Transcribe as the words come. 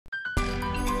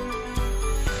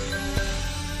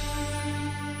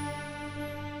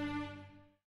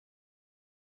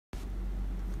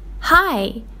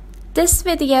Hi! This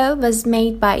video was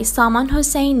made by Saman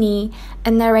Hosseini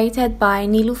and narrated by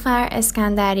Nilufar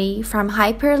Eskandari from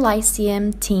Hyper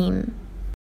Lyceum team.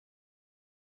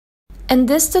 In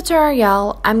this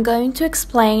tutorial, I'm going to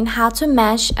explain how to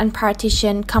mesh and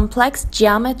partition complex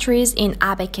geometries in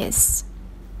Abacus.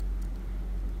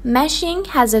 Meshing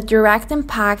has a direct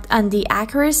impact on the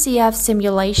accuracy of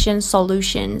simulation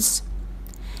solutions.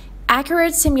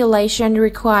 Accurate simulation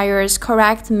requires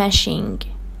correct meshing.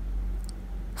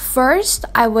 First,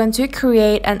 I want to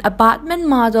create an abutment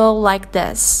model like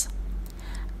this.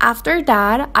 After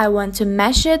that, I want to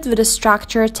mesh it with a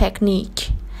structure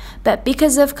technique. But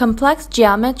because of complex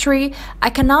geometry, I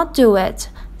cannot do it,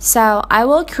 so I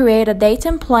will create a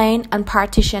datum plane and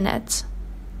partition it.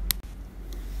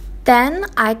 Then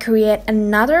I create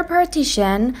another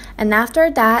partition, and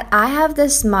after that I have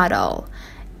this model,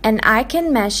 and I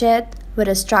can mesh it with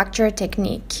a structure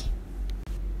technique.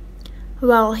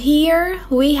 Well, here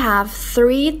we have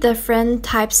three different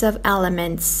types of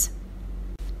elements: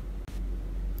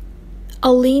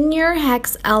 a linear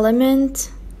hex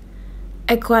element,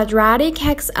 a quadratic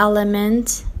hex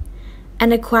element,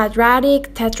 and a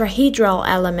quadratic tetrahedral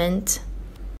element.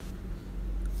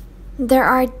 There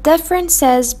are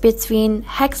differences between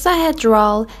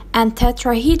hexahedral and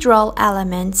tetrahedral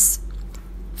elements.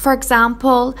 For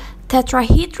example,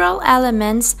 tetrahedral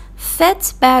elements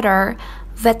fit better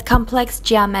with complex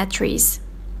geometries,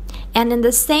 and in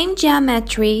the same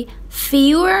geometry,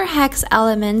 fewer hex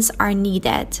elements are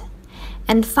needed.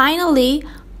 And finally,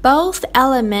 both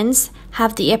elements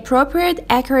have the appropriate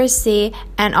accuracy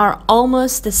and are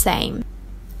almost the same.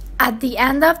 At the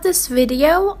end of this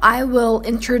video, I will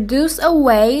introduce a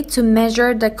way to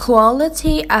measure the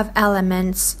quality of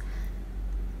elements.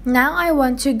 Now I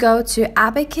want to go to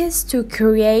Abacus to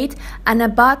create an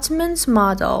abutment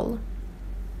model.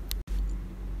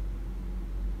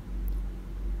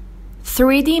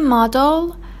 3D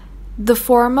model,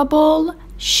 deformable,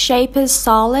 shape is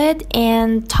solid,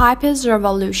 and type is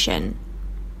revolution.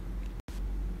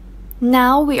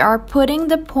 Now we are putting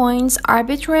the points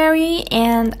arbitrary,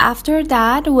 and after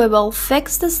that we will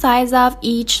fix the size of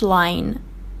each line.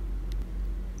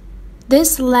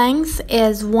 This length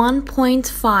is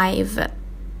 1.5.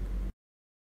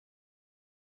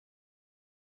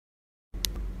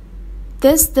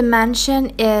 This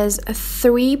dimension is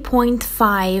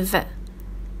 3.5.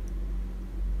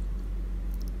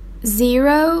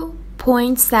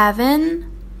 0.7,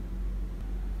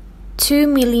 2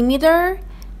 millimeter,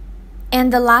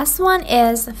 and the last one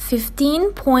is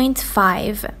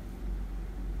 15.5.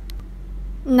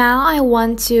 Now I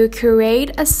want to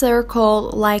create a circle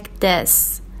like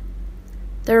this.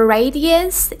 The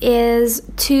radius is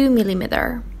 2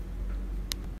 millimeter.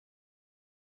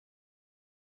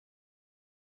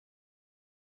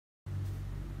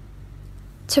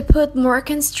 To put more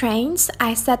constraints,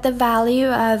 I set the value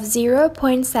of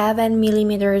 0.7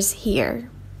 millimeters here.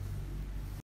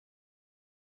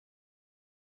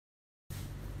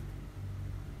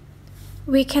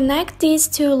 We connect these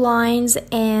two lines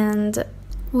and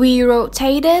we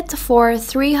rotate it for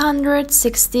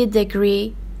 360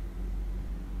 degrees.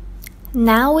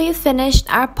 Now we finished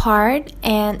our part,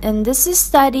 and in this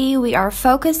study we are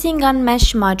focusing on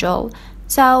mesh module.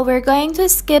 So we're going to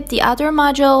skip the other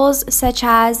modules such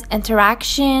as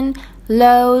interaction,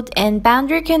 load, and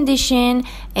boundary condition,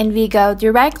 and we go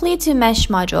directly to mesh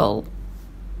module.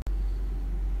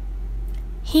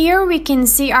 Here we can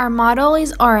see our model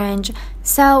is orange,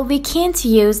 so we can't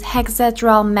use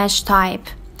hexahedral mesh type.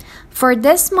 For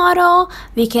this model,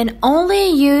 we can only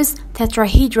use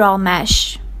tetrahedral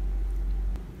mesh.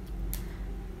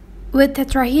 With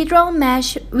tetrahedral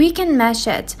mesh, we can mesh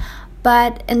it,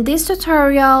 but in this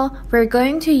tutorial, we're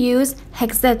going to use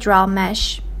hexahedral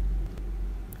mesh.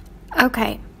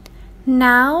 Okay,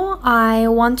 now I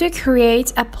want to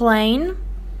create a plane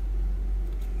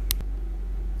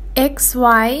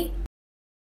XY,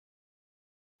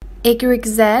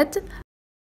 YZ,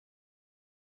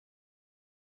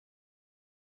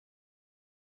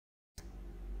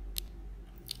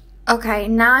 okay,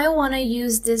 now I want to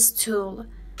use this tool.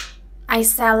 I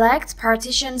select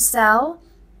partition cell,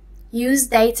 use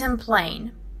datum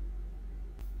plane.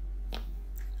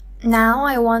 Now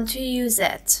I want to use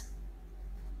it.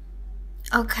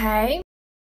 Okay.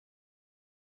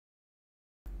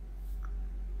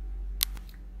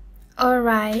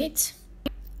 Alright.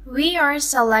 We are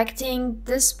selecting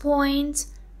this point,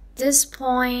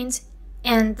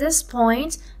 and this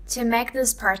point to make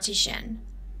this partition.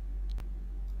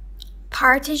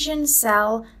 Partition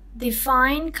cell,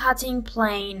 define cutting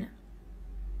plane.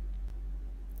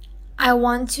 I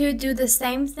want to do the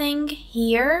same thing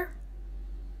here.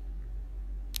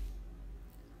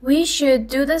 We should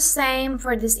do the same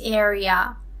for this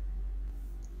area.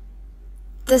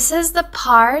 This is the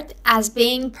part as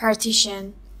being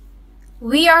partitioned.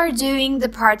 We are doing the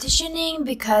partitioning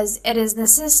because it is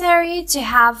necessary to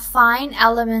have fine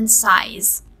element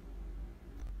size.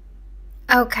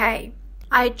 Okay,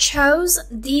 I chose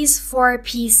these 4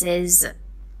 pieces.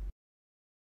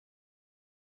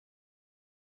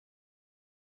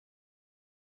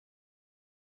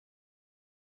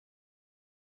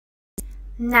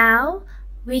 Now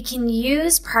we can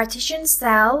use partition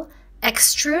cell,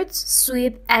 extrude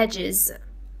sweep edges.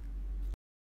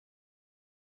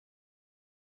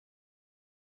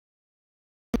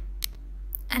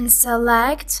 And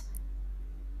select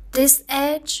this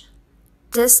edge,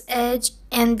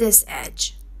 and this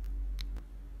edge.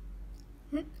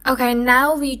 Okay,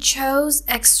 now we chose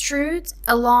extrude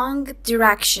along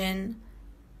direction.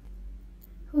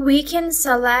 We can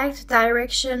select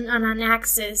direction on an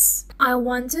axis. I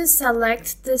want to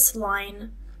select this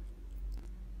line.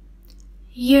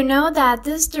 You know that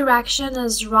this direction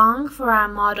is wrong for our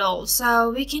model, so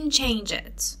we can change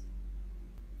it.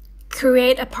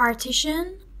 Create a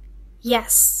partition?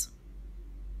 Yes.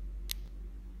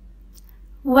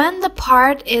 When the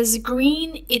part is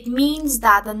green, it means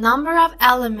that the number of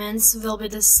elements will be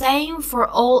the same for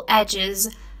all edges.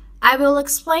 I will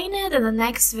explain it in the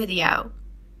next video.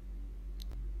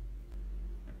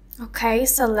 Okay,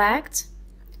 select.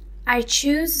 I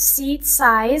choose seed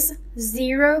size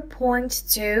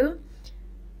 0.2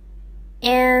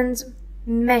 and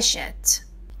mesh it.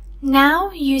 Now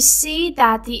you see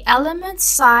that the element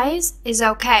size is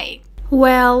okay.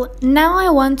 Well, now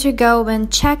I want to go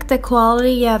and check the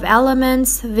quality of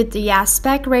elements with the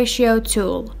aspect ratio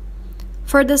tool.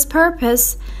 For this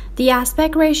purpose, the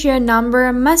aspect ratio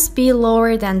number must be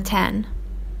lower than 10.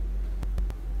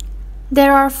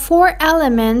 There are 4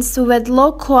 elements with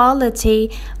low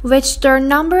quality which their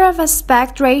number of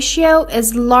aspect ratio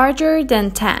is larger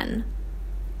than 10.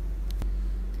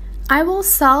 I will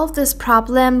solve this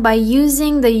problem by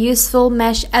using the useful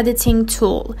mesh editing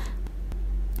tool.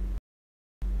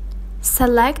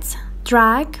 Select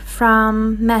Drag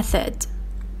from Method.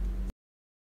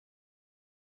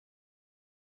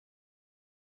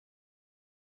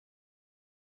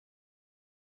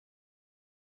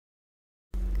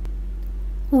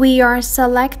 We are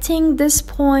selecting this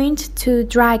point to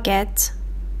drag it.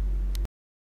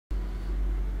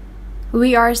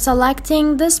 We are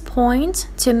selecting this point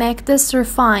to make this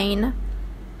refine.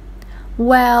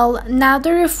 Well, now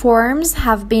the reforms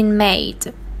have been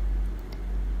made.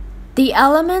 The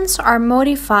elements are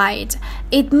modified.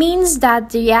 It means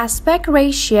that the aspect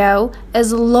ratio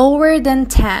is lower than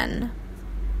 10.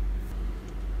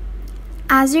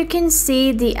 As you can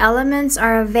see, the elements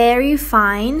are very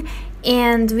fine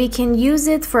and we can use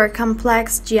it for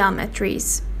complex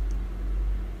geometries.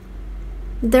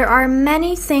 There are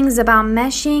many things about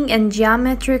meshing and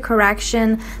geometry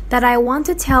correction that I want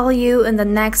to tell you in the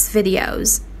next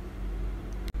videos.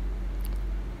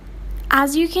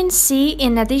 As you can see,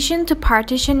 in addition to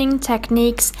partitioning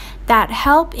techniques that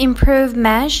help improve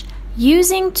mesh,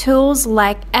 using tools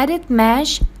like Edit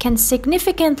Mesh can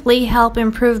significantly help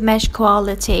improve mesh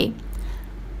quality.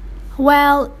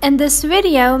 Well, in this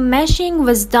video, meshing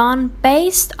was done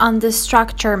based on the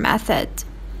structure method.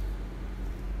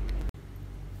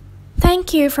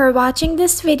 Thank you for watching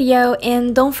this video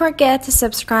and don't forget to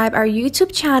subscribe our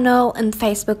YouTube channel and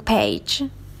Facebook page.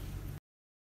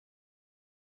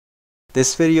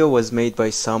 This video was made by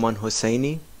Saman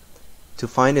Hosseini. To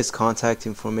find his contact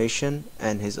information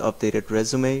and his updated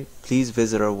resume, please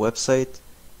visit our website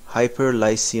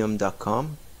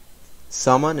hyperlyceum.com.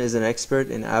 Saman is an expert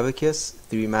in Abacus,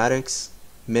 3Matics,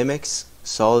 Mimics,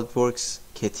 SolidWorks,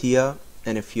 CATIA,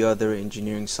 and a few other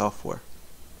engineering software.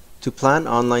 To plan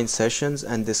online sessions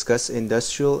and discuss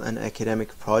industrial and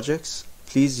academic projects,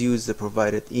 please use the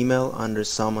provided email under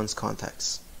Saman's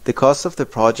contacts. The cost of the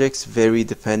projects vary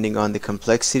depending on the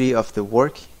complexity of the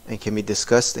work and can be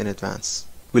discussed in advance.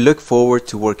 We look forward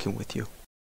to working with you.